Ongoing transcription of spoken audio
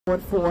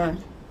for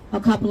a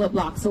couple of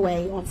blocks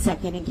away on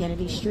 2nd and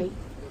Kennedy Street.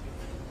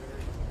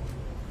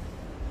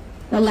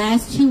 The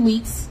last 2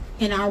 weeks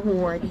in our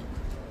ward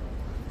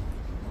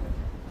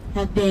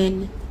have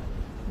been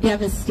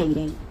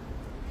devastating.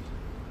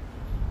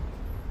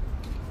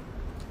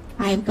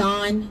 I have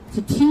gone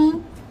to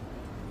 2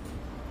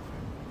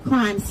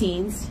 crime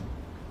scenes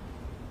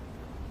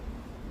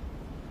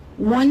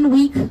 1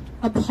 week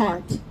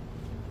apart,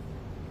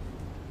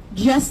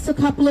 just a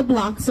couple of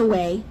blocks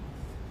away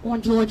on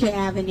Georgia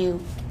Avenue.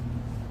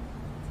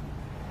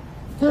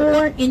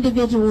 4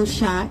 individuals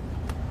shot,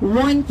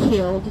 1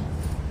 killed,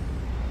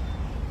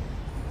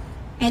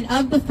 and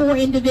of the 4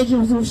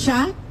 individuals who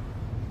shot,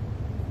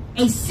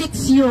 a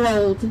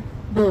 6-year-old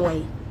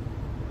boy,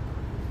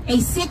 a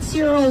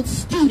 6-year-old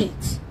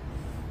student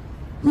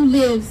who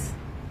lives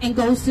and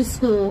goes to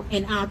school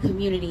in our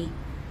community,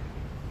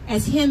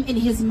 as him and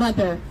his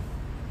mother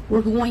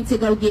were going to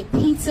go get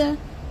pizza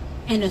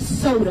and a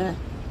soda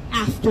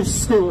after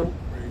school.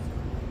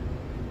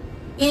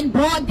 In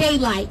broad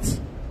daylight,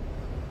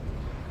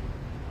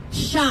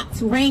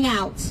 shots rang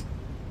out.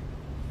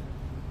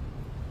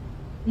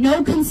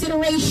 No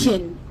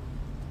consideration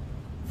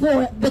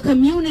for the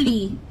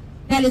community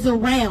that is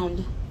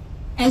around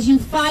as you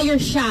fire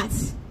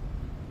shots,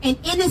 and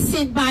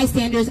innocent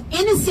bystanders,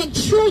 innocent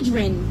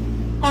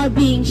children are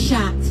being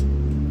shot.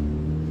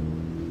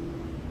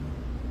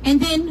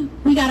 And then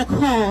we got a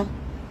call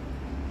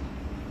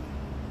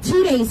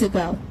 2 days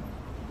ago,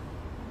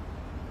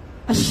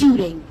 a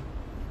shooting,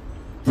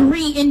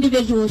 3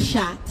 individuals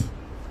shot,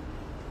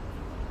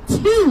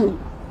 2,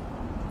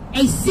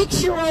 a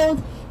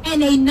 6-year-old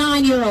and a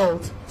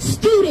 9-year-old,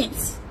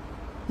 students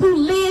who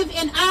live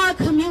in our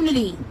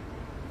community.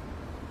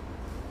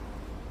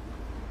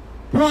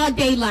 Broad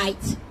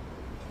daylight,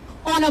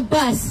 on a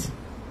bus,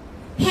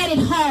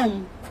 headed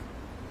home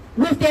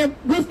with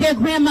their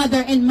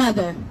grandmother and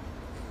mother.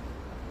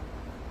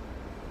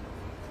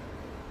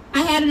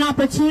 I had an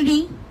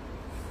opportunity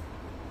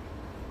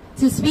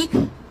to speak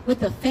with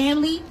the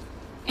family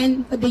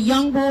and the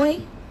young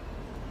boy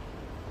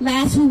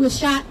who was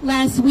shot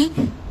last week,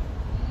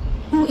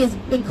 who is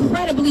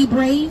incredibly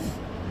brave,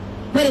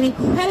 but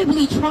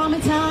incredibly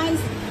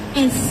traumatized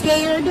and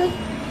scared,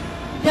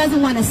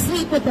 doesn't want to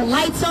sleep with the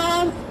lights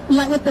on,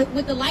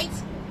 with the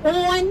lights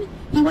on.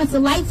 He wants the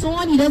lights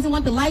on, he doesn't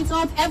want the lights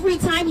off. Every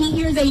time he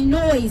hears a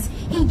noise,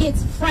 he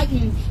gets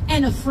frightened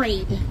and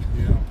afraid.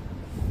 Yeah.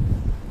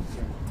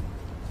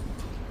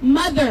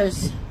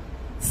 Mothers,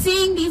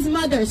 seeing these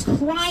mothers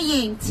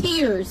crying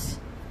tears,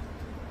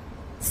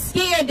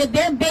 scared that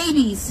their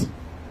babies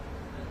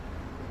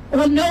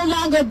will no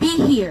longer be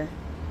here.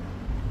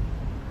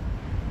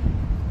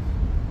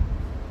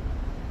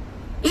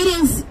 It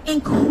is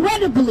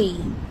incredibly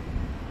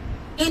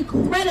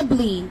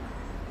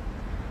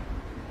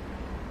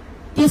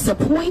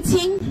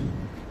disappointing.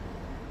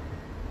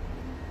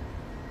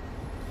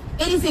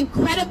 It is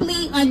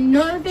incredibly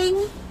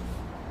unnerving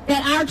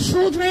that our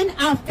children,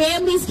 our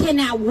families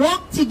cannot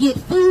walk to get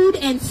food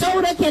and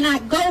soda,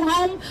 cannot go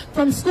home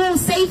from school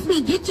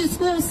safely, get to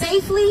school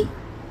safely,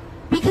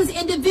 because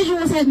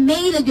individuals have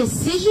made a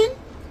decision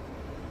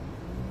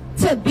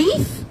to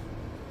beef,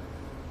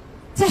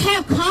 to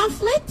have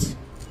conflict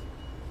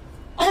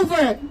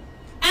over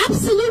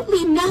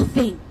absolutely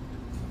nothing.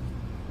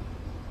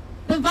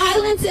 The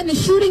violence and the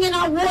shooting in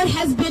our ward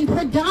has been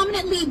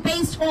predominantly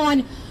based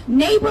on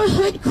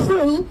neighborhood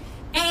crew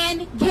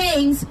and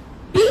gangs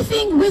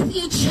beefing with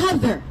each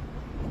other.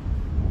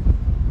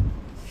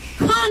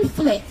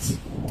 Conflict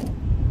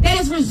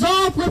that is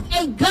resolved with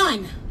a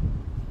gun.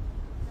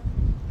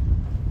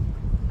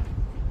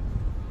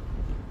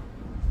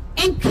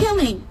 And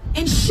killing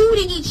and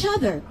shooting each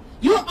other,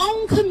 your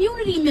own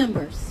community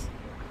members.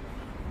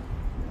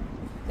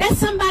 That's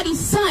somebody's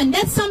son,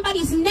 that's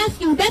somebody's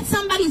nephew, that's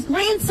somebody's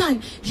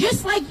grandson.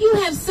 Just like you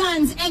have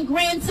sons and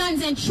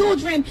grandsons and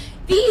children,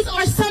 these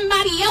are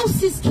somebody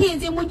else's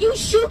kids. And when you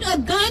shoot a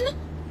gun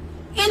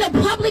in a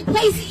public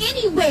place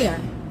anywhere,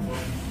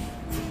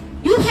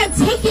 you have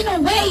taken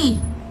away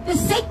the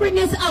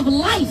sacredness of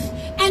life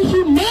and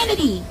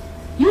humanity.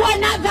 You are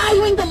not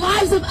valuing the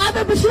lives of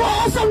others, but you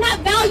are also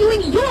not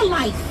valuing your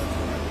life.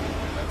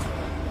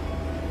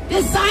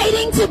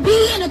 Deciding to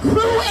be in a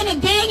crew and a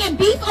gang and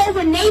beef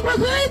over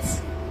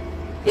neighborhoods?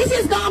 This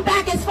has gone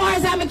back as far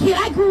as I'm a kid.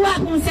 I grew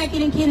up on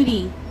 2nd and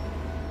Kennedy.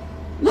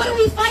 What are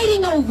we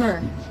fighting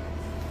over?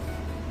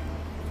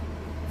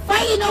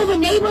 Fighting over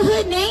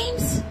neighborhood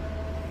names?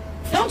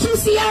 Don't you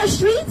see our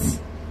streets?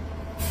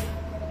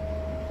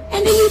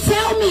 And then you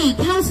tell me,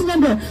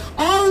 Councilmember,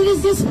 all of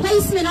this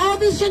displacement, all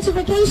this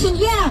gentrification,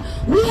 yeah,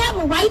 we have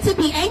a right to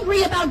be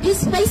angry about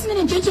displacement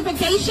and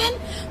gentrification,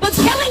 but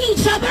killing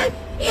each other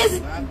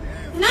is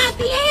not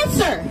the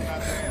answer.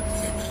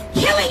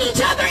 Killing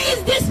each other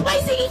is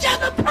displacing each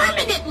other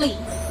permanently.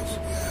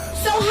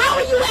 So how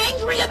are you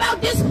angry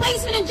about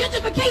displacement and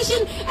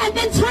gentrification and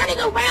then turning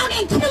around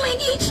and killing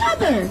each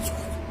other?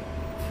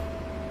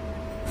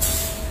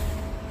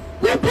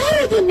 We're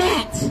better than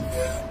that.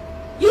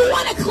 You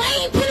want to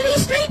claim Kennedy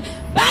Street?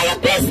 Buy a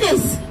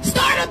business.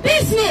 Start a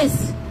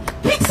business.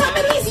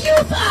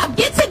 youth up,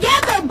 get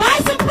together, buy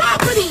some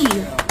property.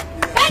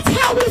 That's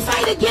how we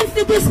fight against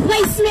the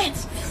displacement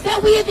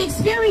that we have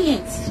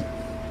experienced.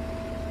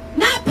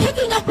 Not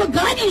picking up a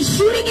gun and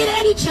shooting it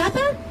at each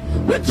other.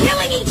 We're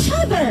killing each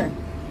other.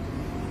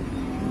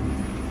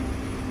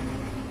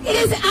 It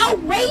is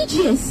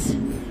outrageous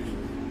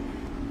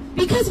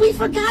because we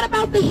forgot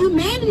about the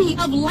humanity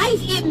of life.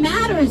 It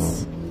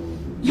matters.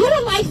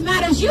 Your life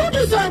matters. You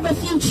deserve a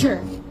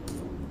future.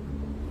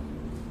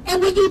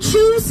 And when you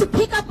choose to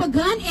pick up a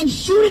gun and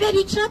shoot it at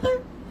each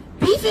other,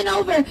 beefing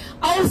over,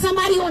 oh,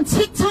 somebody on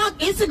TikTok,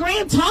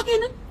 Instagram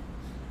talking,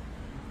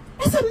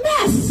 that's a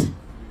mess.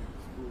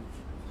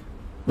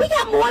 We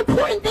got more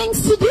important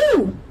things to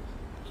do.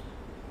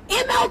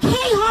 MLK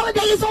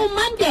holiday is on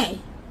Monday.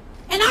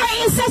 And our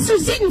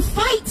ancestors didn't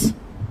fight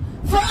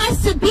for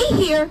us to be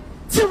here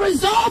to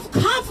resolve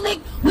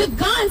conflict with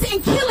guns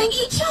and killing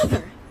each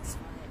other.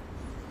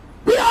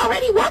 We're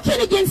already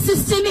working against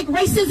systemic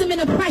racism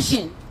and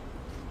oppression.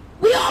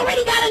 We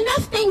already got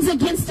enough things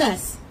against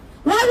us.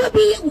 Why would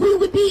we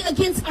would be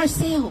against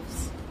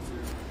ourselves?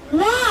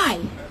 Why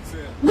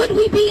would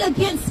we be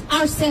against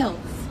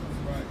ourselves?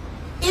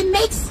 It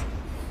makes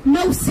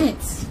no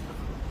sense.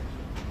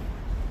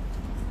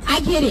 I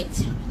get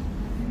it.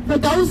 For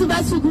those of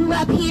us who grew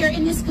up here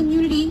in this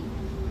community,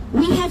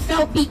 we have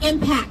felt the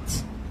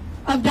impact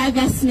of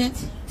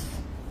divestment.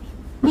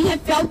 We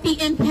have felt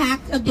the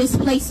impact of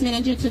displacement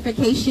and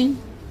gentrification.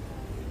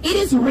 It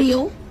is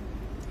real.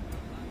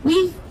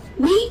 We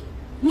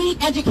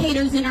need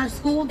educators in our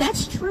school.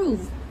 That's true.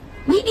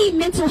 We need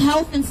mental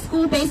health and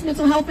school-based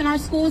mental health in our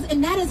schools,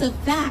 and that is a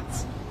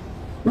fact.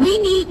 We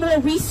need more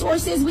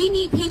resources. We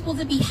need people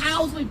to be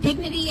housed with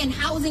dignity, and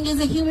housing is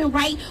a human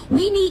right.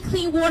 We need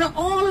clean water.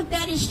 All of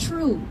that is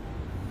true.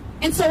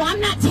 And so I'm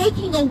not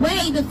taking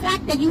away the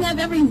fact that you have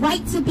every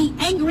right to be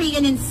angry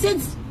and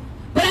incensed,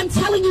 but I'm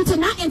telling you to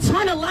not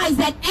internalize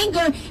that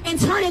anger and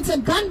turn into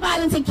gun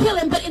violence and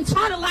killing, but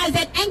internalize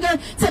that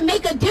anger to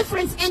make a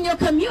difference in your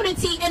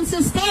community and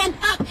to stand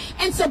up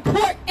and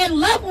support and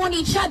love on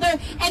each other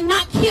and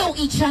not kill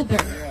each other.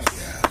 Yes,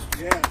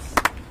 yes,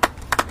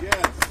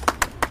 yes,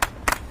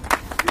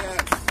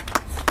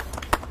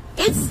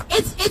 yes.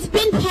 It's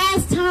been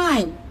past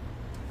time.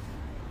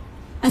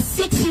 A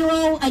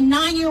 6-year-old, a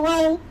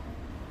 9-year-old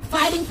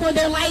fighting for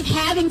their life,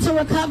 having to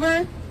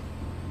recover.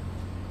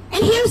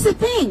 And here's the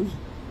thing.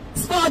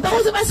 For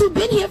those of us who've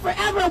been here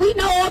forever, we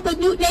know all the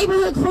new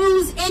neighborhood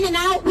crews in and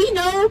out. We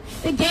know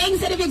the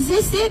gangs that have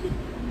existed.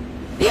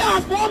 There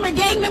are former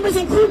gang members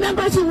and crew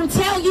members who will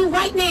tell you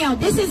right now,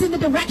 this isn't the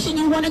direction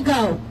you want to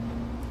go.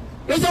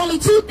 There's only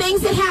two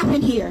things that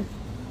happen here.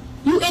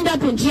 You end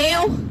up in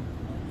jail,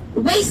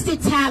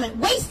 wasted talent,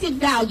 wasted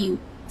value,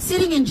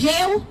 sitting in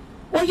jail,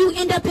 or you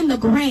end up in the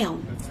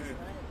ground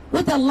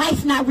with a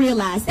life not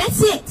realized.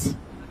 That's it.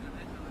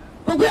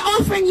 But we're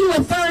offering you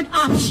a third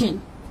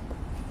option.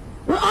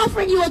 We're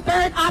offering you a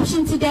third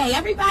option today.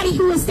 Everybody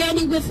who is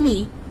standing with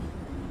me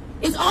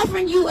is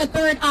offering you a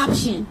third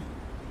option.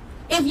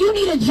 If you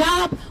need a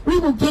job, we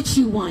will get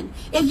you one.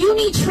 If you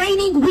need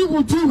training, we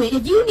will do it.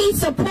 If you need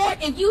support,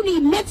 if you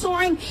need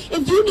mentoring,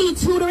 if you need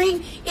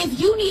tutoring, if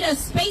you need a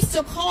space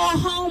to call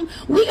home,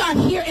 we are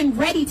here and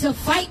ready to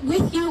fight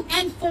with you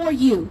and for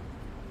you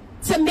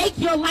to make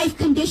your life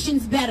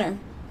conditions better.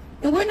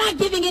 And we're not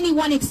giving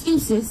anyone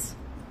excuses,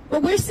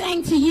 but we're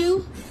saying to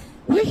you,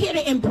 we're here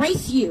to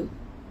embrace you.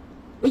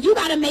 But you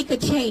got to make a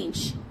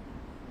change.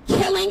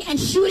 Killing and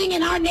shooting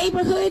in our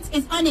neighborhoods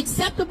is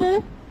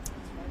unacceptable,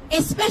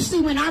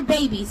 especially when our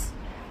babies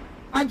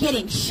are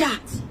getting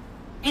shot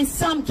and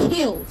some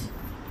killed.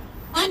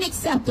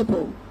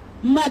 Unacceptable.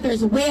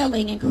 Mothers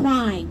wailing and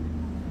crying.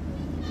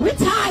 We're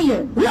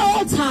tired. We're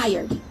all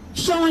tired.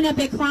 Showing up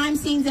at crime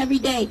scenes every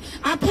day.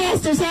 Our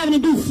pastors having to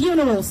do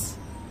funerals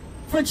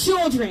for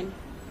children,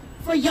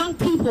 for young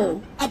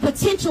people. A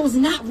potential is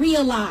not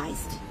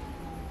realized.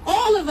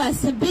 All of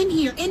us have been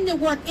here in the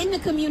work, in the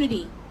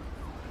community.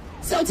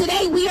 So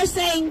today we are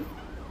saying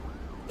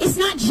it's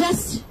not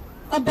just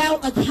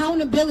about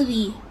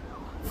accountability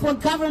for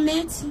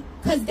government,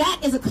 because that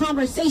is a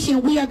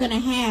conversation we are going to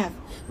have.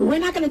 But we're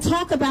not going to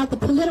talk about the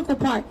political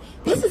part.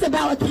 This is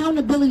about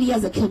accountability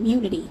as a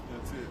community.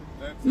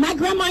 My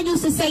grandma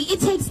used to say it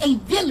takes a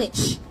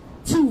village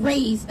to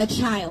raise a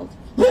child.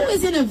 Who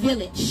is in a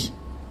village?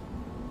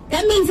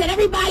 That means that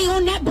everybody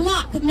on that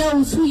block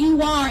knows who you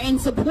are and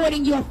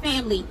supporting your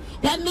family.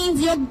 That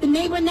means the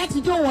neighbor next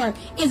door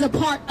is a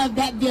part of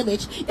that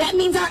village. That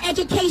means our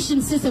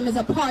education system is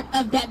a part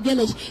of that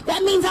village.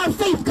 That means our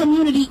faith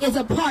community is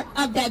a part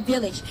of that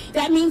village.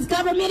 That means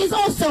government is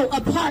also a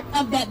part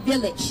of that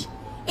village.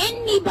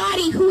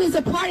 Anybody who is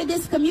a part of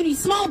this community,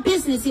 small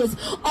businesses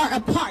are a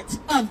part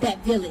of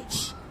that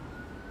village.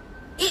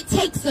 It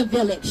takes a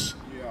village.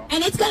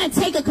 And it's going to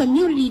take a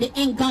community to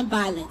end gun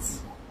violence.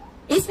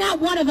 It's not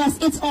one of us,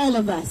 it's all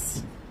of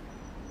us.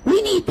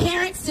 We need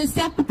parents to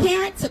step the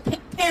parent to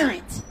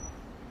parent.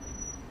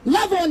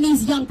 Love on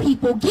these young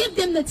people. Give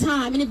them the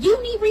time. And if you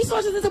need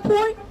resources and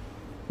support,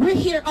 we're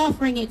here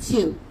offering it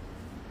too.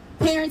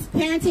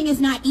 Parenting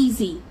is not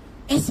easy.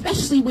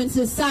 especially when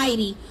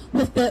society,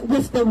 with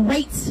the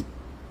rates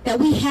that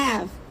we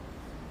have,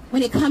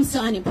 when it comes to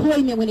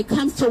unemployment, when it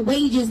comes to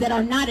wages that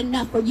are not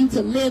enough for you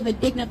to live a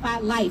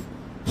dignified life,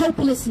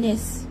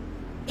 hopelessness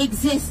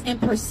exists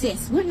and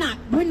persists. We're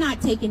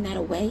not taking that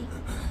away.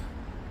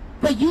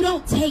 But you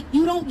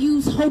don't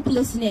use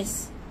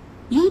hopelessness.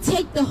 You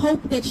take the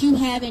hope that you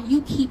have and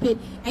you keep it,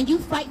 and you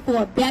fight for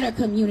a better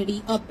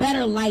community, a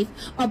better life,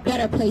 a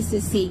better place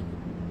to see.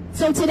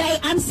 So today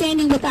I'm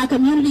standing with our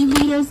community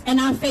leaders and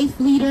our faith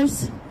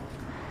leaders,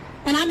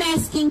 and I'm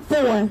asking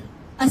for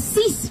a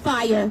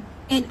ceasefire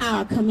in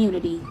our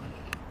community.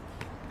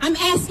 I'm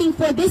asking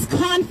for this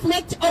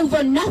conflict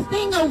over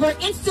nothing, over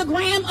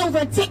Instagram,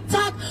 over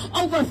TikTok,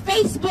 over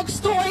Facebook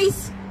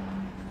stories,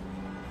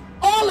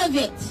 all of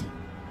it.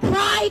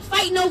 Pride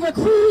fighting over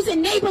crews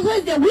and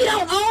neighborhoods that we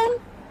don't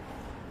own,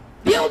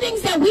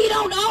 buildings that we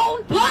don't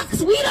own,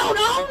 blocks we don't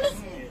own.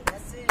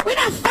 We're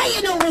not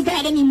fighting over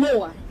that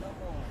anymore.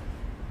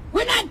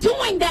 We're not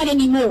doing that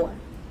anymore.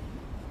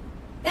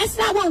 That's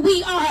not what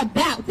we are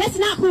about. That's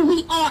not who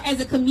we are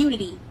as a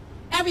community.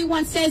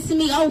 Everyone says to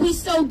me, oh, we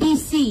so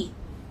DC.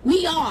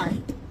 We are.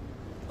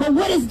 But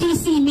what does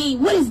DC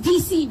mean? What does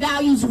DC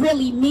values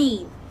really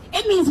mean?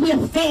 It means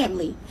we're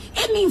family.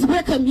 It means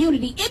we're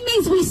community. It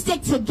means we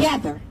stick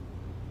together.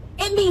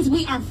 It means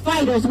we are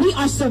fighters. We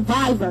are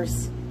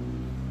survivors.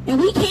 And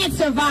we can't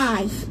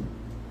survive.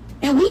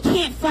 And we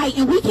can't fight.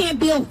 And we can't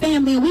build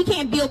family. And we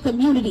can't build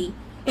community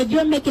if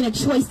you're making a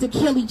choice to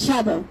kill each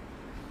other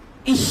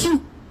and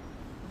shoot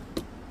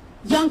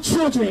young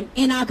children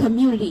in our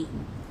community.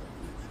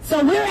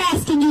 So we're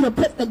asking you to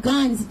put the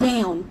guns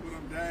down. Put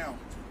them down.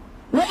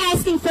 We're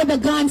asking for the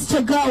guns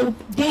to go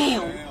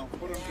down.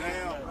 Put them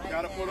down.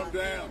 Gotta put them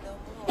down.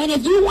 And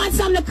if you want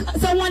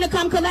someone to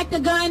come collect a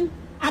gun,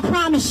 I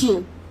promise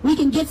you, we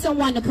can get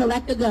someone to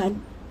collect a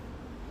gun.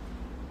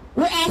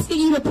 We're asking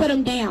you to put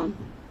them down.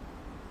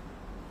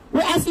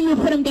 We're asking you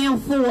to put them down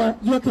for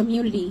your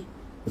community,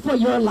 for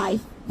your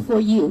life, for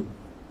you.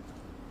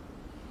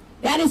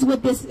 That is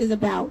what this is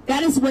about.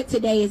 That is what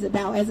today is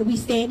about as we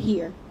stand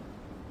here.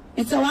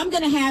 And so I'm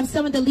going to have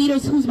some of the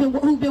leaders who've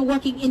been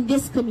working in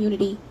this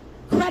community,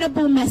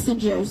 credible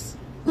messengers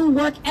who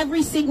work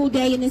every single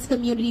day in this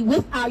community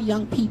with our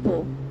young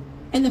people.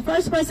 And the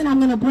first person I'm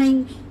going to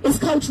bring is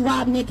Coach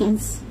Rob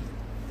Nickens,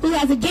 who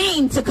has a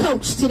game to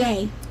coach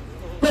today,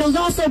 but who's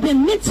also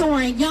been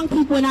mentoring young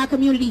people in our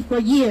community for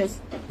years,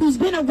 who's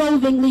been a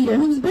roving leader,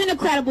 who's been a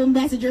credible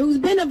messenger, who's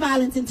been a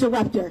violence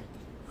interrupter.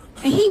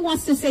 And he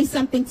wants to say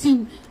something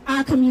to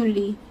our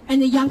community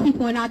and the young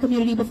people in our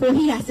community before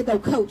he has to go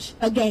coach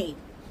a game.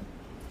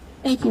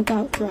 Thank you,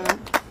 Coach Rob.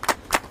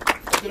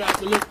 Good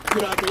afternoon.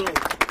 Good afternoon.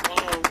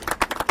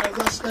 As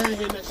I stand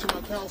here next to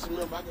my council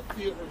member, I can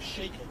feel her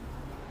shaking.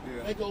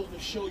 Yeah. That goes to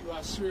show you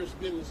how serious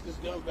business this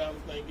gun violence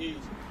thing is.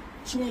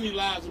 Too many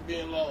lives are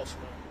being lost,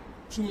 man.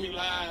 Too many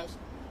lives.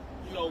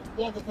 You know,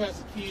 walking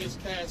past a kid's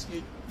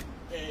casket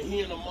and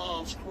hearing the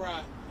moms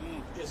cry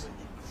is an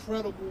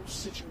incredible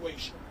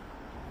situation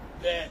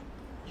that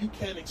you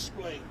can't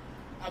explain.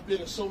 I've been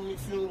to so many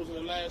funerals in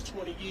the last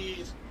 20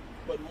 years,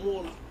 but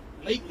more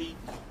lately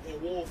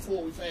in World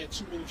 4 we've had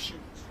too many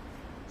shootings.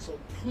 So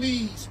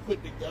please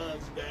put the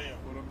guns down.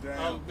 Put them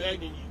down. I'm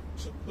begging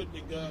you to put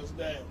the guns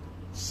down.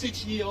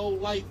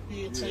 6-year-old life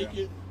being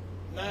taken,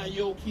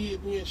 9-year-old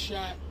kid being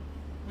shot.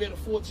 We had a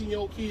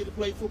 14-year-old kid that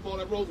played football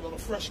at Roosevelt, a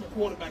freshman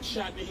quarterback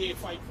shot in the head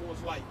fighting for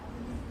his life.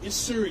 It's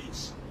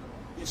serious.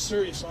 It's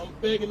serious. So I'm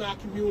begging our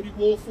community.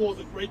 World 4 is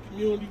a great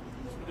community.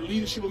 The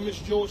leadership of Ms.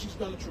 George, she's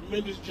done a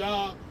tremendous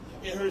job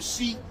in her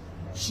seat.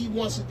 She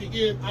wants it to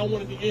end. I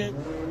want it to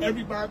end.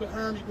 Everybody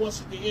behind me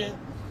wants it to end.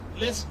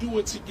 Let's do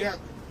it together.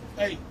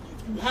 Hey,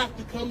 if you have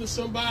to come to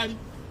somebody,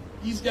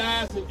 these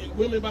guys and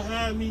women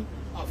behind me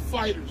are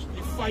fighters.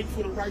 They fight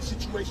for the right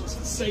situations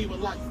to save a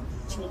life.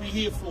 That's what we're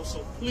here for.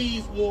 So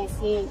please, Ward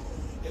 4,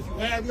 if you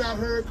have not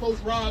heard Coach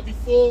Rob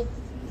before,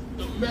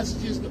 the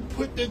message is to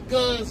put the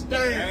guns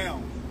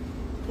down.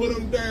 Put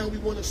them down. We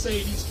want to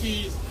save these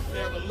kids. They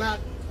have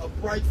a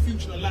bright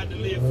future, a lot to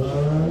live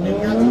for. They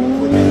got to be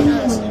put in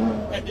casket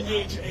at the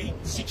age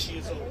of 6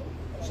 years old.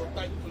 So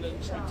thank you for letting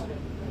me speak to them.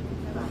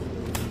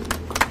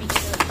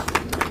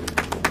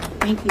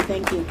 Thank you,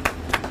 thank you.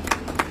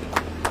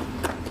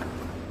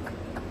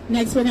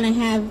 Next, we're going to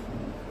have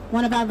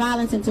one of our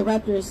violence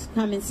interrupters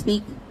come and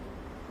speak.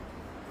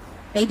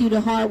 They do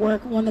the hard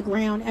work on the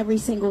ground every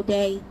single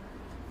day,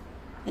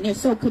 and they're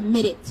so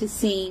committed to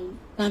seeing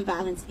gun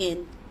violence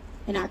end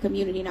in our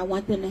community, and I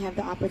want them to have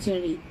the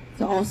opportunity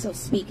to also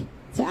speak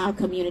to our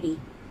community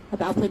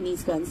about putting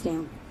these guns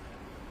down.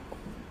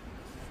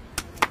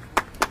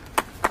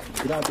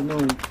 Good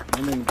afternoon.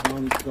 My name is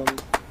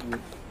Martinsburg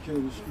with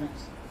Kill the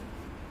Streets.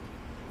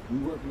 We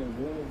working at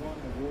World 1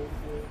 and World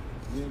 4.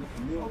 We're in the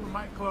community. Hold the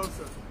mic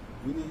closer.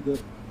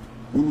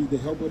 We need the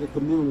help of the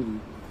community.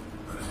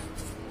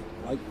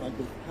 Like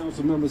the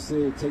council member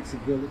said, it takes a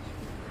village.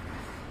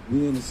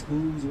 We're in the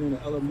schools, we're in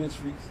the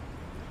elementaries.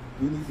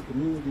 We need the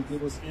community to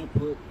give us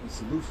input and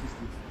solutions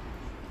to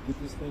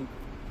get this thing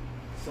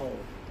solved.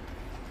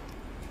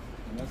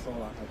 And that's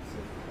all I have to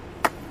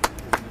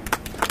say.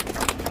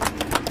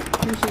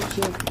 Appreciate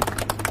you.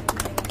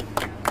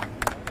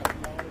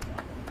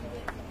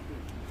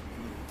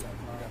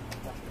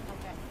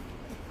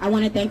 I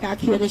want to thank our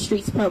Cure the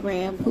Streets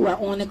program, who are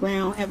on the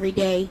ground every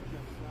day,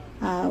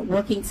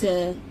 working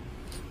to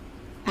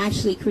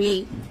actually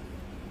create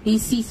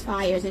these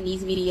ceasefires and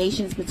these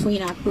mediations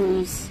between our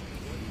crews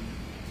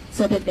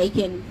so that they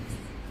can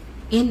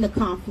end the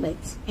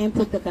conflict and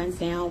put the guns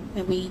down.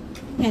 And we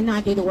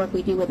cannot do the work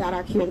we do without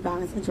our Cure the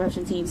Violence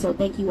Interruption team. So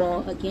thank you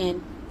all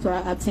again to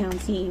our Uptown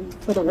team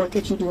for the work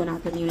that you do in our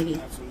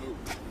community.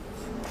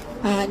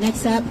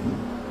 Next up,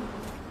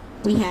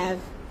 we have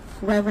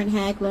Reverend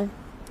Hagler.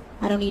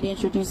 I don't need to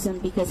introduce him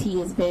because he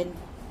has been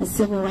a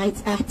civil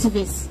rights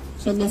activist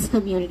in this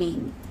community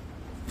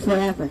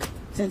forever,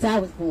 since I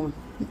was born.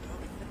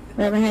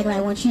 Reverend Hagler,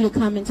 I want you to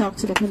come and talk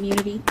to the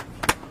community,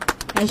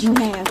 as you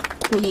have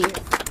for years.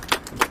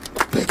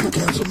 Thank you,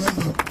 Council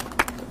Member.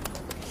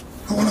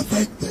 I want to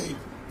thank the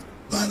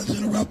Violence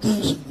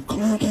Interrupters and the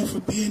clergy for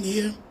being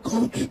here.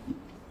 Coach,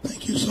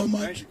 thank you so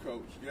much. Thank you,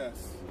 Coach.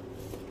 Yes.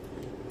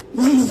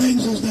 One of the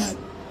things is that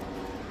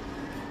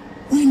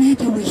we need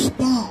to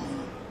respond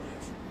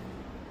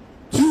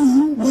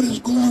to what is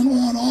going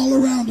on all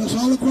around us,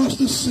 all across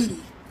the city,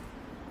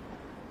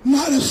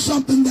 not as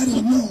something that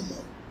is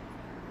normal,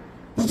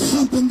 but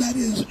something that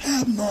is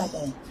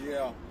abnormal.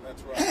 Yeah,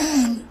 that's right.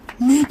 And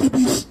need to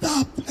be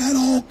stopped at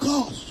all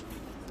costs.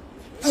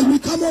 As we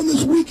come on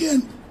this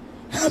weekend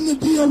having to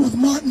deal with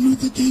Martin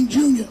Luther King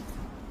Jr.,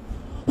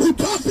 who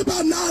talked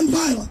about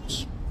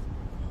nonviolence,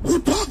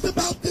 who talked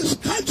about this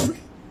country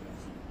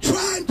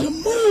trying to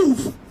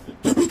move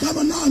to become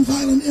a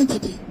nonviolent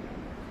entity.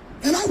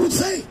 And I would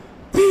say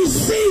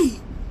D.C.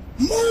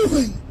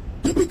 moving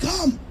to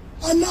become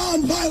a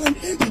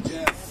nonviolent entity.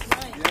 Yes.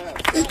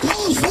 Yes. It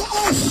calls for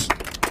us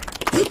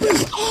to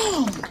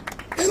disarm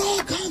in all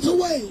kinds of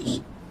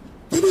ways,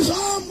 to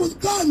disarm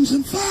with guns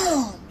and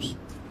firearms,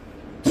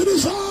 to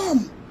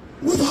disarm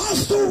with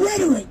hostile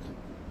rhetoric,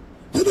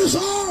 to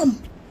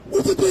disarm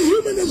with the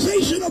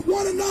dehumanization of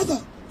one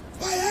another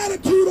by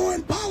attitude or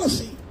in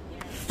policy,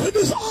 to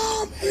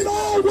disarm in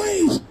all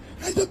ways,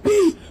 and to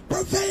be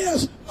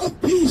purveyors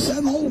of peace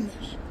and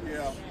wholeness.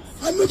 Yeah.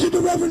 I mentioned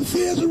the Reverend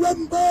Fears and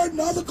Reverend Bird and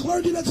other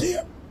clergy that's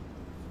here.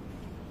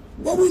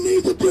 What we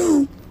need to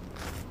do,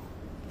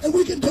 and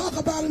we can talk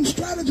about and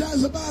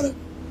strategize about it,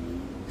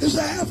 is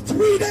to have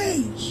 3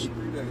 days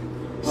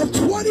of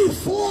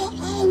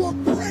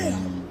 24-hour prayer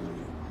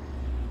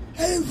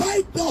and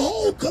invite the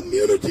whole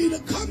community to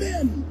come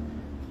in,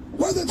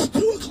 whether it's 2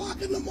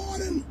 o'clock in the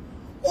morning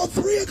or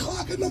 3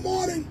 o'clock in the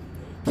morning,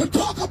 to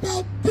talk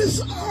about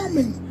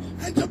disarming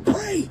and to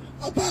pray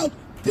about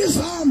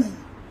disarming,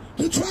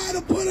 to try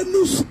to put a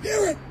new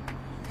spirit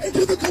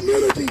into the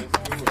community,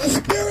 a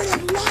spirit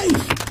of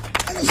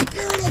life and a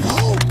spirit of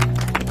hope,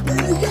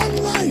 where a young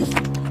life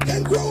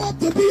can grow up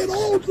to be an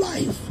old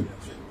life,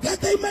 that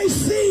they may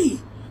see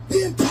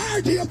the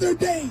entirety of their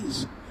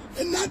days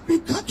and not be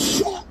cut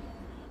short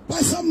by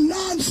some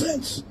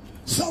nonsense,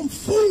 some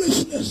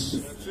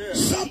foolishness,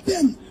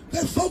 something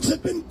that folks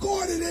have been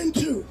goaded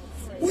into.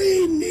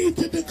 We need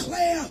to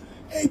declare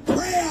a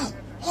prayer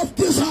of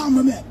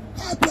disarmament.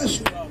 God bless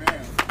you.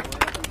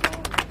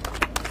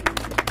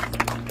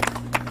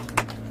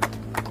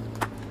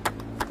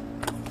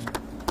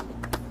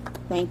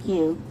 Thank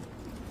you.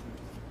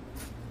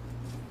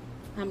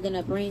 I'm going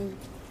to bring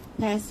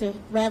Pastor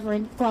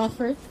Reverend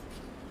Crawford.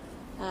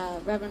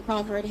 Reverend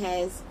Crawford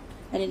has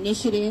an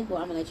initiative.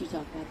 Well, I'm going to let you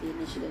talk about the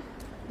initiative.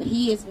 But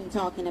he has been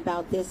talking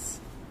about this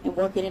and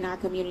working in our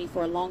community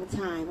for a long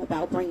time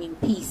about bringing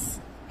peace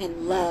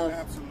and love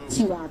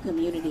to our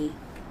community.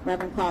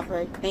 Reverend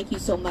Crawford, thank you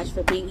so much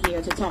for being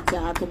here to talk to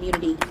our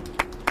community.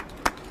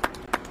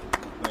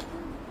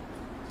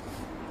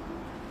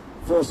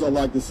 First, I'd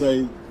like to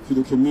say to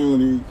the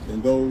community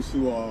and those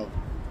who are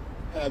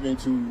having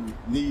to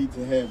need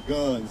to have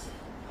guns,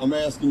 I'm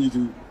asking you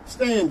to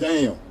stand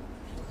down.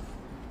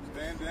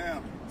 Stand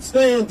down.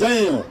 Stand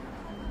down.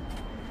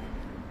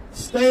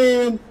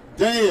 Stand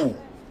down.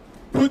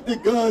 Put the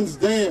guns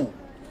down.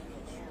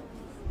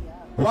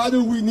 Why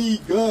do we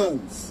need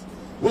guns?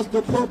 What's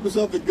the purpose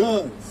of the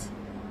guns?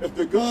 If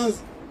the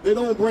guns, they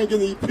don't bring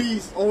any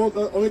peace,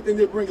 the only thing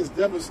they bring is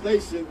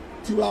devastation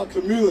to our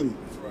community.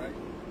 That's right.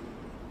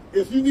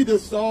 If you need to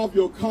solve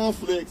your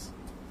conflicts,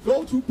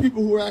 go to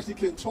people who actually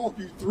can talk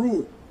you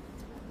through it.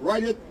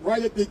 Right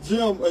at the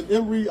gym at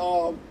Emory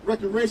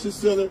Recreation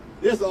Center,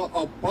 there's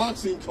a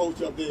boxing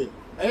coach up there.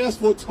 Ask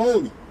for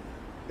Tony.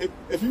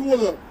 If you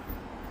want to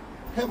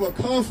have a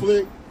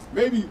conflict,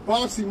 maybe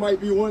boxing might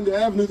be one of the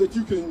avenues that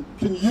you can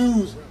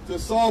use to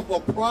solve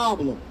a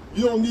problem.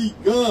 You don't need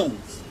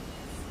guns.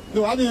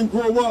 No, I didn't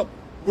grow up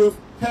with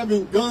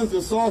having guns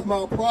to solve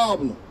my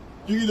problem.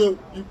 You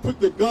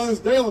put the guns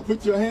down or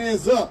put your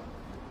hands up.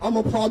 I'm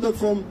a product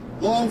from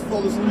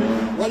Longfellow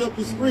Street, right up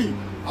the street.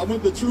 I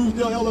went to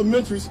Truesdale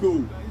Elementary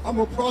School. I'm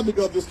a product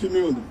of this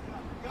community.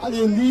 I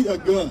didn't need a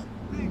gun.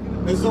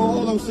 And so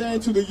all I'm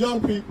saying to the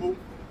young people,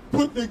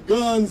 put the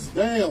guns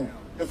down.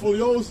 And for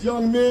those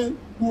young men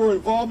who are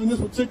involved in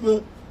this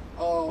particular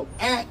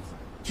act,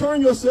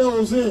 turn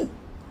yourselves in.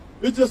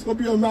 It's just going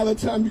to be a matter of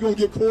time you're going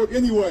to get caught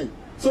anyway.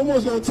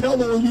 Someone's going to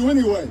tell on you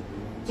anyway.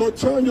 So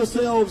turn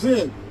yourselves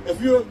in. If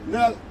you're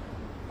not,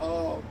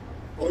 or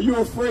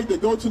you're afraid to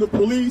go to the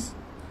police,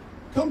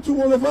 come to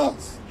one of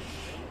us.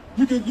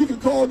 You can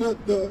call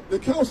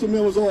the council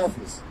member's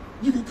office.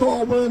 You can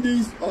call one of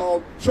these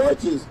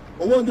churches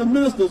or one of the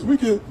ministers. We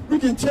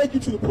can take you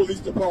to the police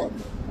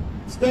department.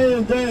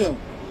 Stand down.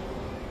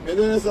 And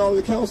then as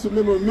the council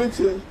member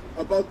mentioned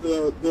about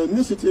the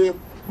initiative,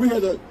 we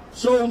had a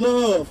Show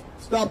Love,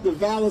 Stop the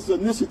Violence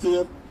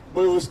initiative,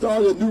 but it was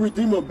started at New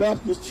Redeemer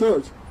Baptist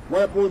Church,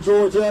 right up on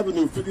George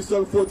Avenue,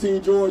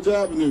 5714 George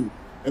Avenue.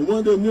 And one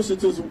of the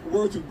initiatives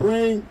were to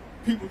bring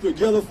people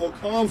together for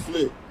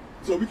conflict,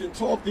 so we can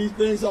talk these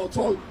things out,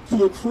 talk to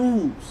the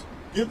crews,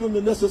 give them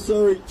the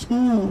necessary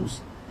tools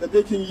that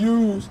they can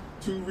use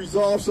to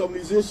resolve some of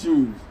these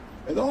issues.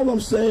 And all I'm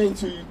saying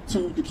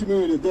to the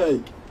community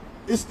today,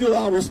 it's still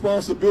our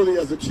responsibility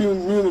as a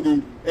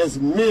community, as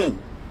men,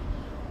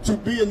 to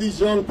be in these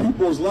young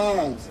people's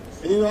lives.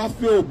 And you know, I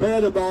feel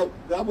bad about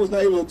that I was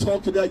not able to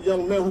talk to that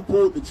young man who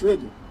pulled the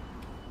trigger.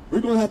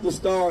 We're going to have to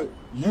start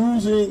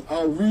using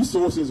our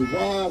resources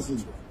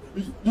wisely.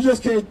 You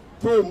just can't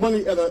throw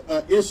money at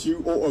an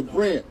issue or a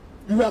grant.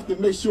 You have to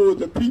make sure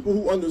the people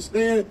who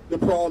understand the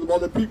problem are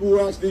the people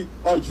who actually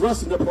are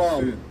addressing the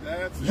problem.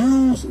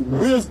 Use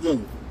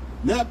wisdom,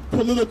 not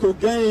political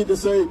gain to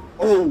say,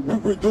 oh,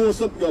 we're doing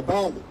something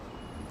about it.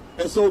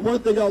 And so one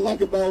thing I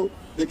like about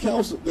the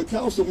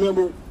council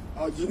member,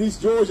 Janeese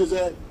George, is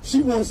that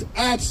she wants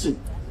action.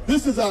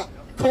 This is a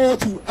call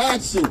to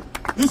action.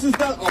 This is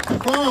not a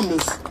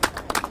promise.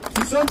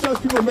 See, sometimes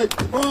people make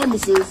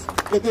promises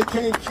that they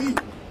can't keep.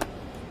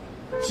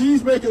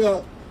 She's making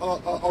a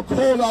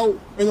call out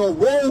and a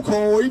roll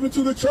call even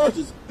to the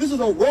churches. This is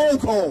a roll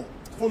call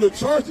for the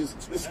churches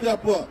to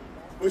step up.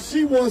 But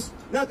she wants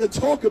not to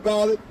talk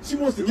about it. She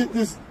wants to get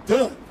this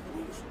done.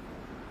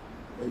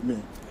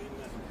 Amen.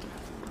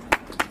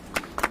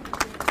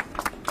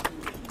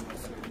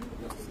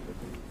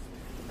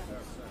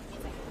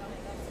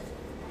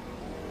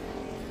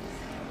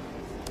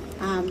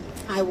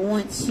 I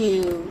want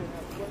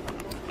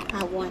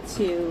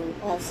to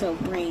also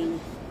bring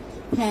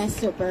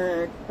Pastor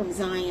Bird from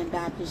Zion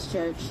Baptist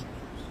Church.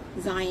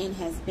 Zion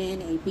has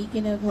been a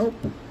beacon of hope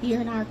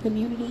here in our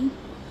community.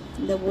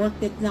 The work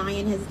that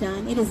Zion has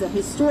done, it is a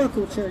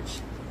historical church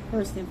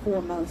first and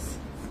foremost,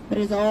 but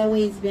it's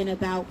always been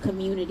about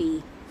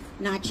community,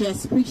 not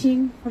just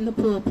preaching from the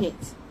pulpit,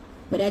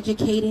 but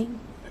educating,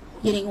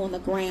 getting on the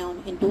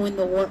ground, and doing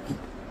the work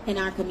in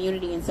our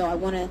community. And so I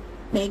want to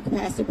thank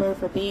Pastor Bird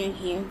for being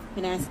here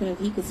and asking if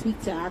he could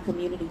speak to our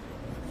community.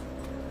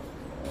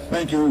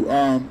 Thank you,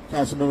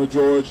 Councilmember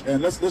George.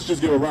 And let's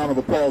just give a round of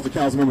applause to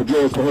Councilmember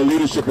George for her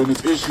leadership in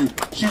this issue.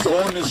 She's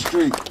on the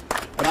street.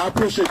 And I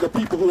appreciate the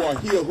people who are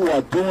here who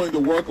are doing the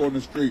work on the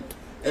street.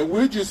 And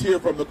we're just here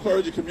from the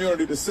clergy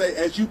community to say,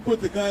 as you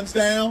put the guns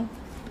down,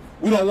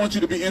 we don't want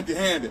you to be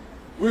empty-handed.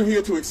 We're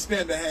here to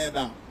extend the hand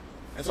out.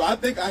 And so I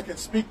think I can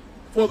speak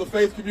for the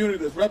faith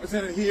community that's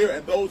represented here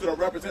and those that are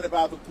represented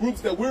by the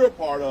groups that we're a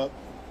part of,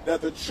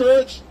 that the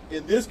church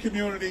in this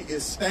community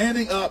is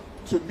standing up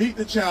to meet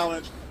the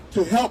challenge,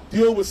 to help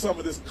deal with some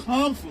of this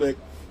conflict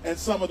and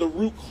some of the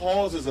root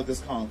causes of this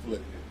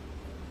conflict.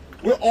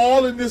 We're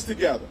all in this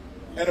together.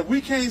 And if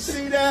we can't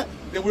see that,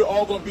 then we're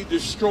all going to be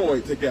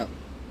destroyed together.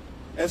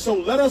 And so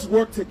let us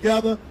work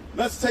together.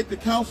 Let's take the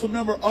council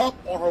member up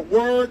on her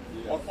word,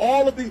 on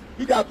all of the,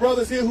 you got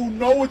brothers here who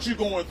know what you're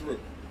going through.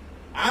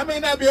 I may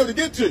not be able to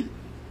get to you,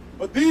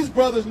 but these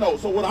brothers know.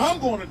 So what I'm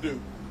going to do,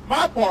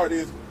 my part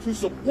is to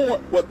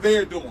support what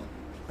they're doing.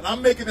 And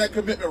I'm making that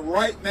commitment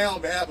right now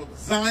on behalf of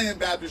Zion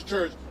Baptist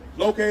Church,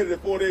 located at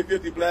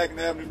 4850 Blacken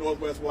Avenue,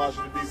 Northwest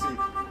Washington, D.C.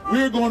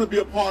 We're going to be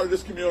a part of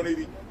this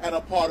community and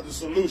a part of the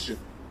solution.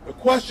 The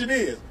question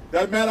is,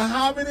 doesn't matter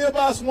how many of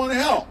us want to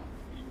help,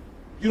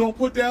 you don't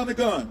put down the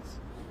guns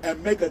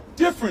and make a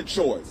different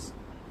choice,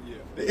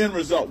 the end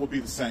result will be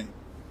the same.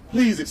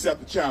 Please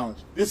accept the challenge.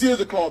 This is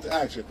a call to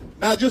action,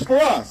 not just for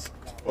us,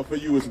 but for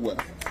you as well.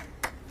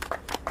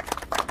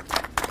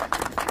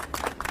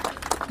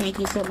 Thank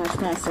you so much,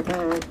 Pastor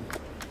Bird.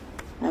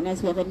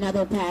 Next, we have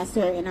another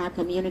pastor in our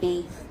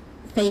community,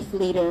 faith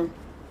leader,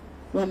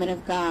 woman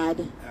of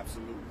God,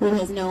 who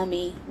has known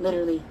me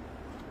literally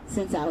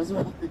since I was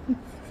born.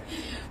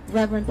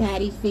 Reverend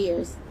Patty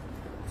Fears.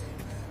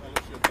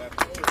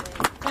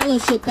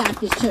 Fellowship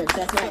Baptist Church,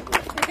 that's right.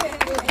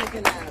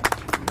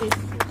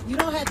 You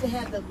don't have to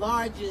have the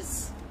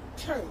largest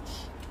church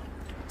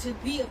to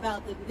be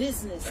about the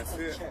business of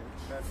church.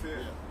 That's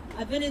it.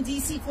 I've been in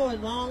D.C. for a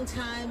long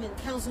time, and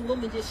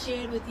Councilwoman just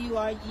shared with you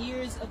our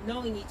years of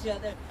knowing each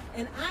other,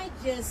 and I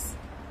just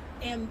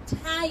am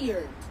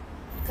tired,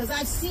 because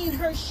I've seen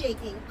her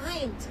shaking. I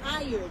am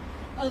tired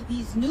of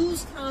these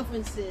news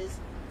conferences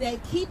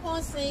that keep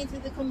on saying to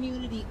the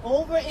community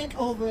over and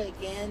over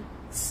again,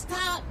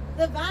 stop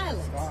the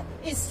violence.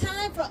 It's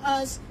time for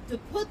us to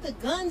put the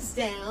guns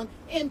down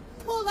and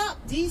pull up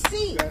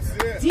D.C. That's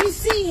it.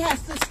 D.C.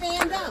 has to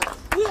stand up.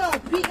 We are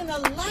being a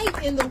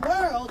light in the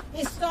world.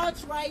 It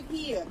starts right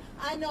here.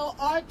 I know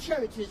our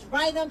church is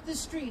right up the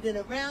street and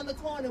around the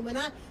corner. When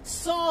I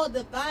saw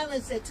the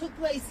violence that took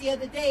place the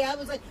other day, I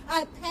was like,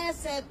 I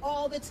pass that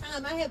all the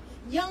time. I have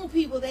young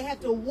people that have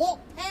to walk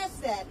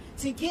past that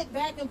to get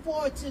back and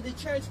forth to the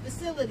church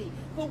facility.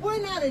 But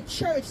we're not a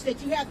church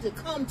that you have to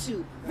come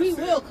to. We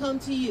will come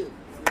to you.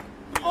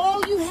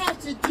 All you have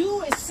to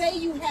do is say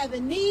you have a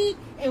need,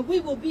 and we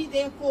will be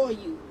there for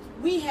you.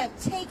 We have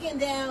taken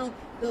down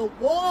the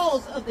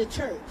walls of the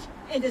church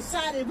and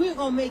decided we're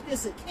going to make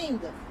this a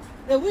kingdom.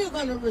 That we're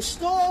going to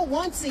restore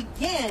once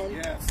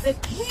again the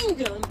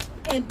kingdom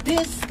in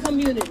this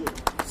community.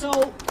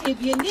 So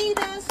if you need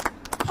us,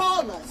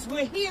 call us.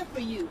 We're here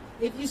for you.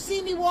 If you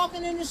see me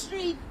walking in the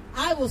street,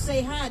 I will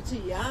say hi to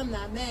you. I'm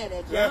not mad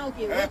at you. I don't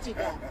care what you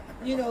got.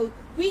 You know,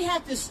 we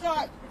have to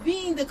start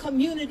being the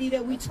community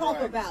that we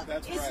talk about.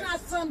 It's not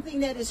something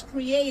that is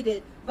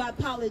created by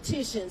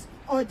politicians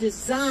or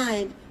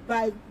designed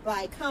by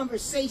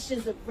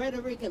conversations of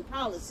rhetoric and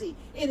policy.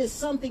 It is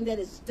something that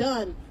is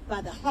done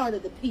by the heart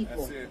of the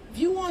people. If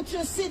you want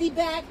your city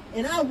back,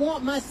 and I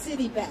want my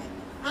city back.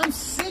 I'm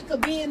sick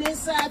of being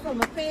inside from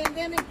a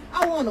pandemic.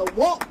 I want to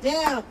walk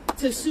down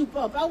to Soup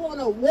Up. I want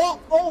to walk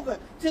over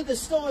to the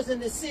stores in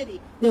the city.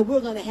 Then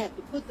we're going to have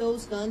to put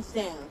those guns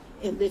down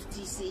and lift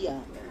DC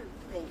up.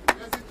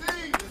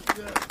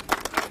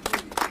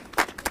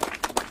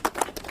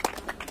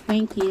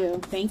 Thank you.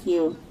 Thank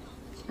you.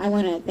 I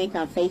want to thank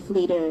our faith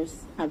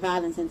leaders, our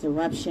violence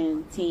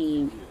interruption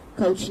team,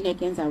 Coach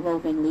Nickens, our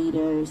roving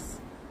leaders.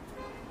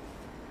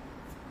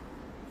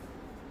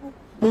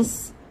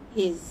 This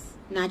is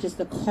not just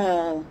a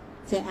call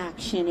to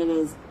action, it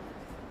is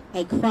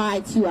a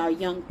cry to our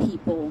young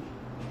people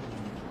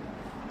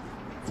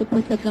to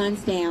put the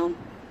guns down,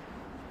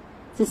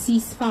 to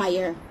cease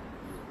fire,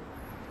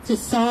 to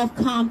solve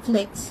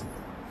conflict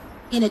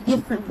in a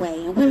different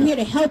way. And we're here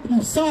to help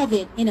you solve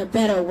it in a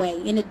better way,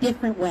 in a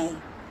different way.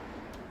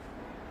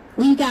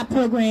 We got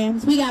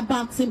programs, we got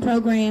boxing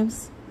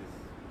programs.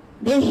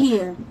 They're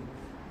here.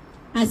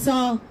 I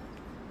saw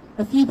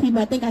a few people,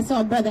 I think I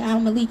saw Brother Al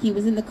Maliki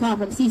was in the car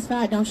from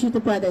Ceasefire, Don't Shoot the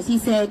Brothers. He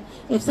said,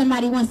 if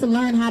somebody wants to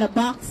learn how to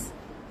box,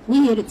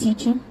 we're here to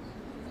teach them.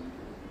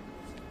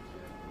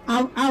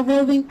 Our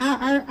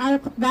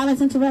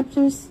violence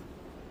interrupters,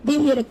 they're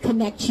here to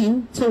connect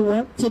you to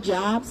work, to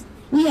jobs.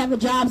 We have a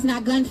Jobs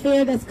Not Gun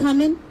Fair that's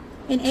coming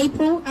in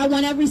April. I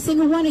want every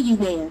single one of you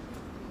there.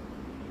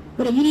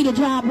 But if you need a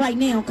job right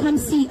now, come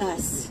see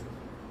us.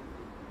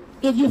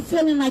 If you're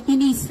feeling like you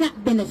need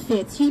SNAP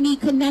benefits, you need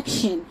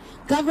connection,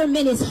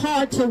 government is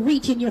hard to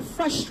reach and you're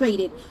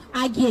frustrated,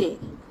 I get it.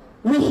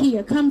 We're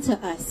here. Come to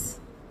us.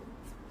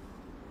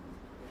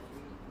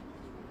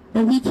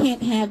 But we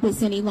can't have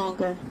this any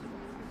longer.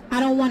 I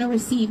don't want to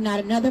receive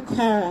not another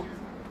call,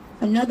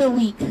 another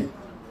week,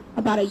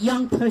 about a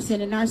young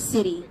person in our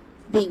city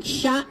being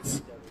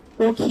shot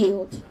or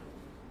killed.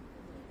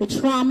 The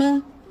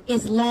trauma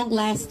is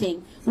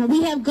long-lasting. When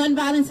we have gun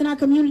violence in our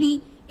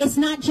community, it's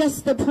not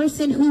just the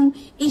person who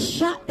is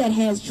shot that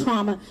has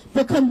trauma.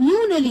 The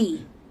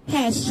community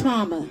has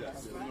trauma.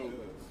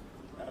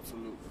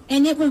 Absolutely.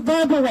 And it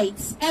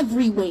reverberates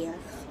everywhere.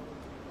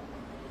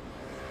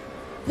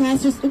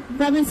 Pastor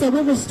Reverend said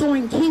we're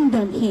restoring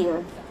kingdom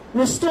here,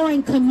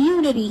 restoring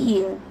community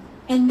here,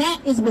 and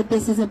that is what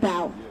this is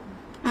about.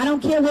 I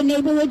don't care what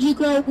neighborhood you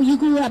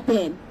grew up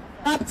in,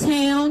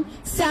 uptown,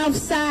 south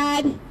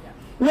side,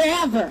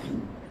 wherever.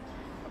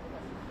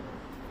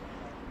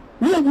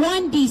 We're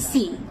one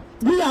DC.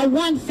 We are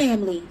one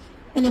family.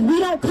 And if we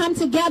don't come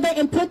together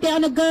and put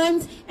down the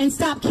guns and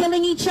stop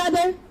killing each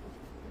other,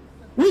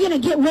 we're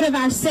going to get rid of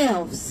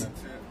ourselves.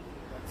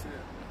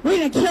 We're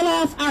going to kill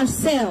off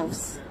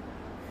ourselves.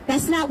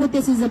 That's not what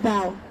this is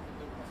about.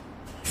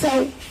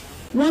 So,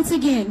 once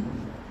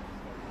again,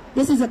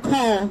 this is a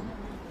call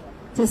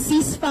to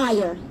cease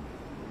fire,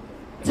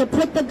 to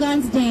put the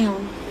guns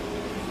down,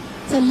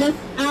 to lift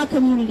our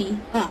community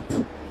up.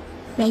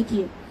 Thank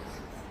you.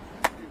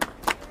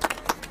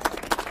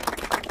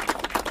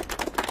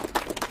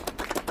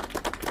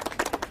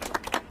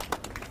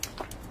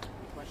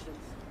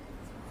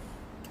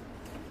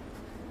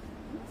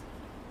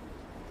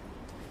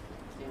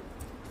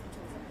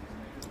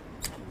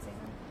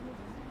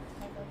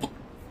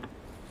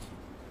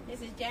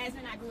 This is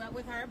Jasmine. I grew up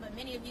with her, but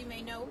many of you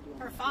may know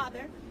her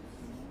father.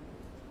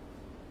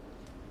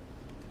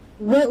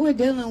 What we're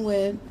dealing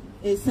with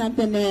is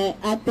something that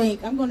I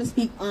think I'm going to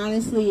speak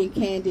honestly and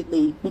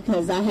candidly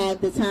because I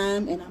have the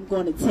time and I'm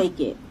going to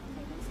take it.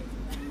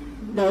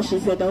 No,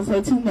 she said don't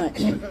say too much.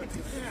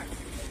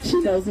 She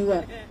knows me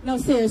well. No,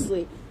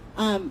 seriously.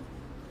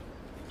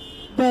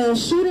 The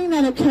shooting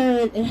that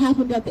occurred, it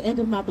happened at the end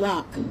of my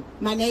block.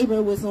 My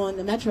neighbor was on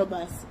the Metro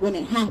bus when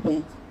it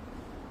happened.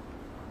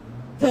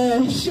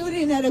 The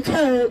shooting that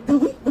occurred the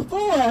week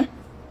before,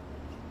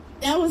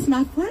 that was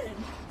my friend.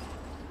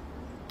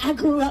 I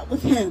grew up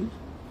with him.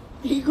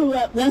 he grew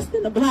up less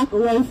than a block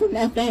away from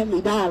that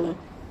Family Dollar.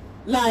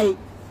 Like,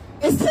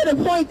 it's to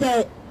the point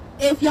that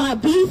if y'all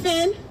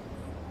beefing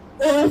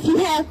or if you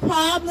have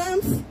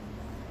problems,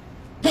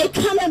 they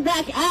coming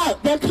back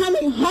out. They're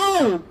coming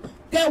home.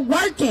 They're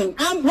working.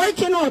 I'm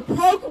working on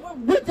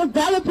we're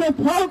developing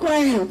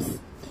programs.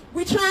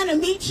 We're trying to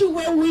meet you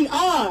where we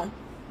are.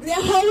 They're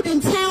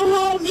holding town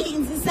hall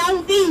meetings in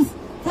Southeast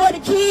for the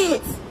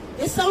kids.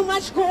 There's so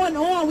much going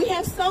on. We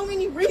have so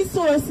many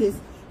resources,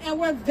 and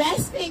we're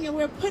investing and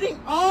we're putting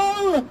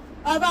all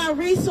of our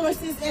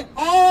resources and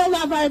all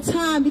of our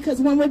time, because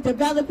when we're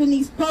developing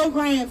these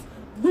programs,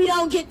 we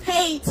don't get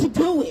paid to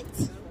do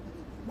it.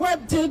 We're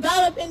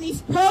developing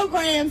these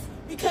programs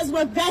because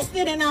we're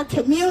vested in our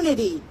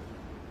community.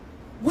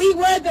 We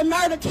were the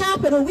murder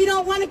capital. We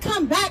don't want to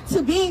come back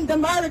to being the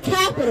murder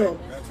capital.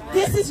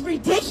 This is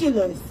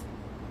ridiculous.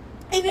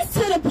 And it's to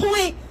the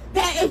point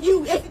that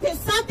if there's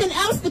something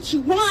else that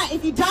you want,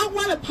 if you don't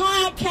want a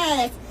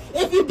podcast,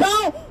 if you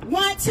don't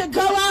want to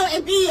go out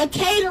and be a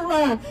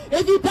caterer,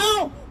 if you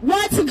don't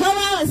want to go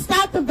out and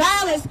stop the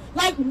violence,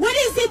 like, what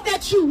is it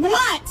that you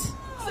want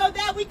so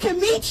that we can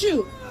meet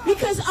you?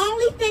 Because the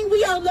only thing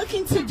we are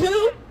looking to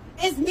do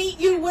is meet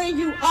you where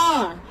you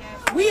are.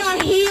 We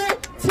are here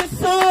to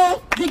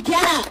solve the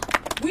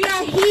gap. We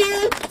are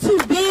here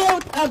to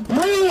build a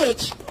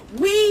bridge.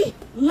 We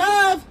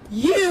love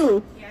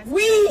you.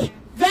 We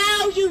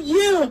value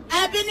you.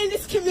 I've been in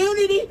this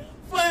community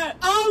for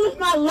all of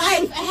my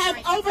life. I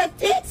have over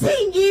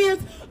 15 years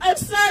of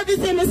service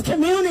in this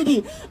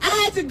community. I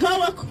had to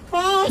go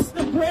across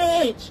the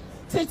bridge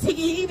to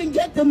even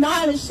get the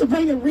knowledge to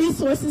bring the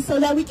resources so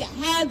that we can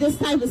have this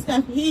type of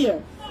stuff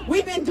here.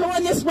 We've been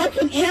doing this work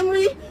in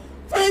Emory.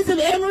 Friends of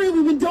Emory,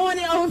 we've been doing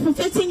it over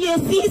for 15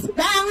 years. Cease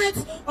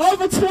Balance,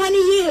 over 20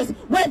 years.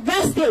 We're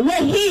vested.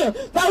 We're here.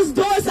 Those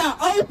doors are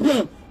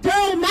open.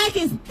 Daryl Mack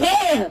is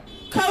there.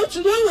 Coach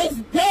Lou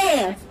is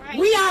there. Right.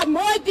 We are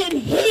more than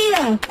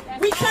here.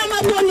 We come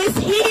up on this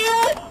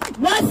hill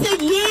once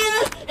a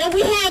year, and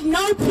we have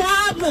no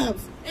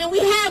problems. And we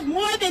have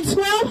more than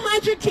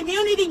 1,200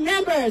 community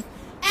members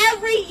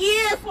every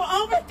year for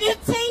over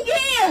 15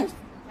 years.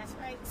 That's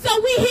right. So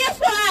we're here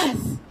for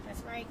us.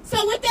 That's right.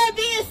 So with that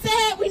being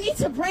said, we need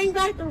to bring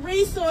back the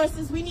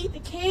resources. We need the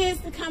kids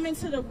to come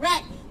into the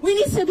rec. We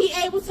need to be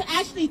able to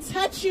actually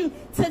touch you,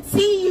 to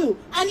see you.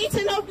 I need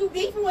to know if you're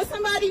beefing with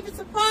somebody, if it's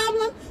a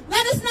problem.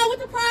 Let us know what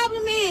the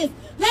problem is.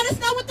 Let us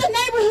know what the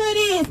neighborhood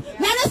is.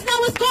 Let us know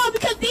what's going on,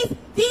 because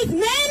these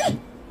men,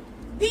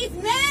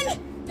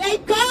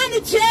 they've gone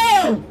to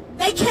jail.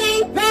 They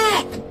came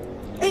back.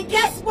 And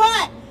guess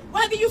what?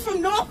 Whether you're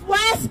from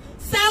Northwest,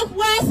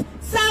 Southwest,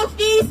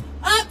 Southeast,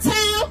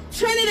 Uptown,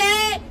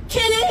 Trinidad,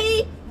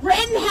 Kennedy,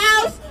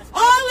 Rittenhouse,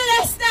 all of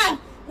that stuff,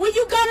 when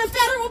you go to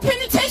federal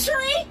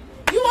penitentiary,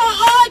 you are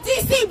all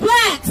DC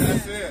blacks.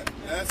 That's it.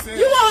 That's it.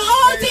 You are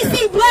all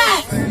DC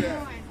blacks.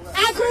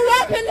 I grew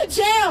up in the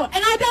jail,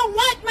 and I don't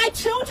want my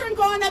children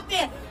going up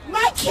there.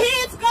 My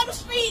kids go to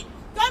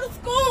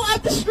school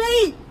up the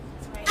street.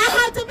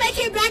 I have to make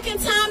it back in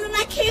time, and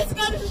my kids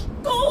go to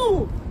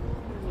school.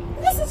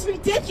 This is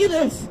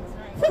ridiculous.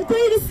 From 3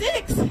 to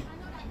 6. 3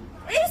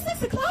 to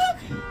 6 o'clock?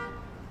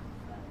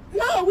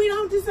 No, we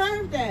don't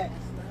deserve that.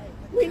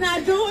 We're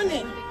not doing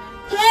it.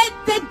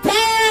 Put the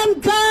damn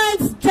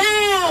guns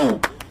down.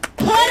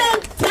 Put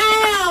them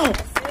down.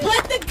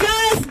 Put the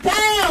guns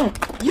down.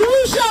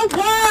 Use your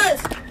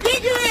words.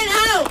 Figure it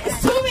out.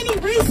 There's too many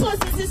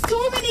resources. There's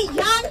too many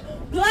young,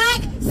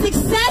 black,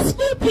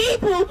 successful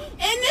people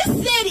in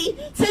this city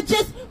to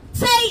just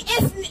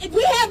say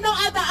we have no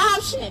other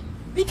option,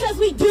 because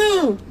we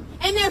do.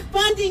 And they're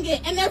funding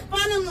it, and they're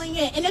funneling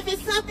it. And if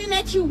it's something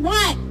that you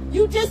want,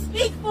 you just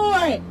speak for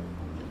it.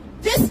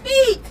 Just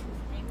speak.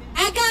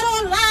 I got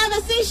on live.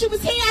 I see she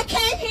was here. I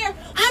came here.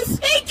 I'm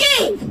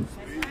speaking.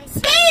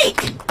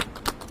 Speak.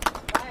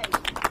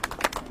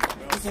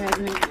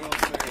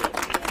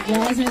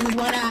 Jasmine is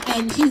one out,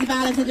 and she's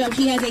about to jump.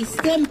 She has a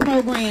STEM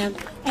program,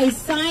 a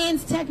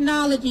science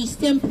technology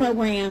STEM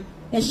program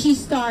that she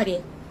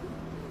started.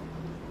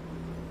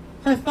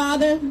 Her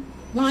father,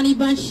 Lonnie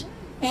Bunch,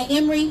 at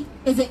Emory,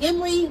 is an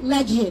Emory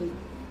legend.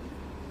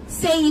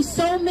 Saved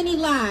so many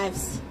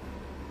lives.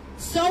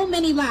 So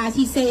many lives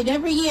he saved.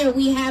 Every year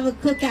we have a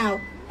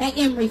cookout at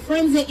Emory.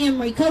 Friends at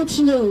Emory, Coach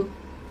Lou,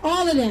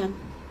 all of them.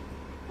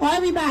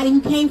 Everybody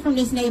who came from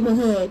this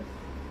neighborhood,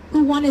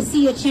 who want to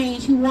see a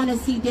change, who want to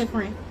see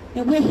different.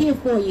 And we're here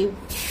for you.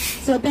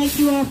 So thank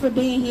you all for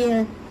being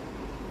here.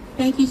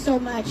 Thank you so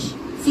much.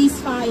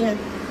 Ceasefire.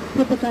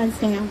 Put the guns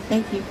down.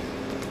 Thank you.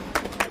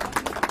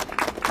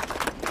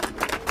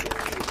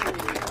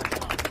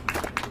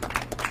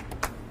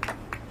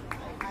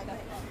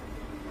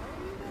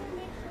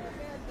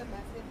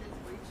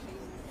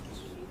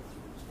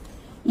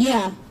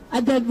 Yeah,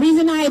 the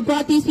reason I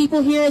brought these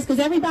people here is because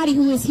everybody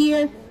who is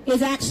here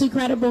is actually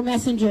credible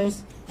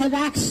messengers, who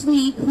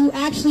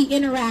actually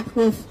interact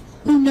with,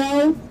 who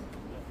know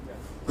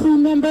crew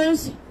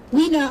members.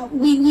 We know,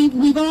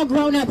 we've all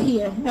grown up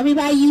here.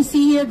 Everybody you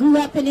see here grew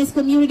up in this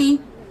community.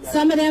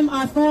 Some of them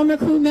are former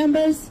crew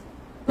members.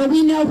 but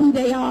we know who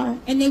they are,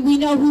 and then we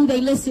know who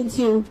they listen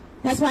to.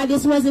 That's why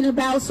this wasn't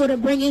about sort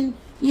of bringing,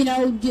 you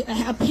know,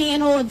 a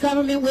panel of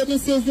government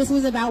witnesses. This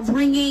was about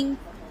bringing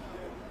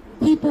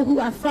people who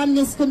are from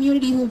this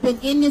community, who have been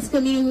in this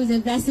community, who's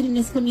invested in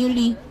this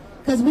community,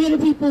 because we're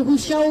the people who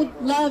show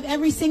love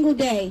every single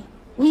day.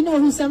 We know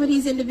who some of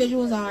these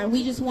individuals are, and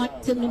we just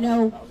want them to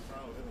know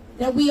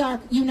that we are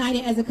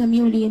united as a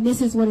community, and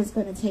this is what it's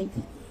going to take.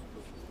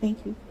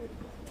 Thank you.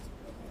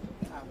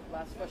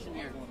 Last question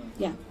here.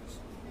 Yeah.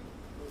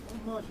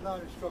 I'm a martial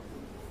art instructor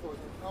for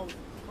I was in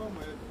Tacoma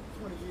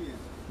for 20 years.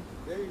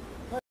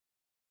 They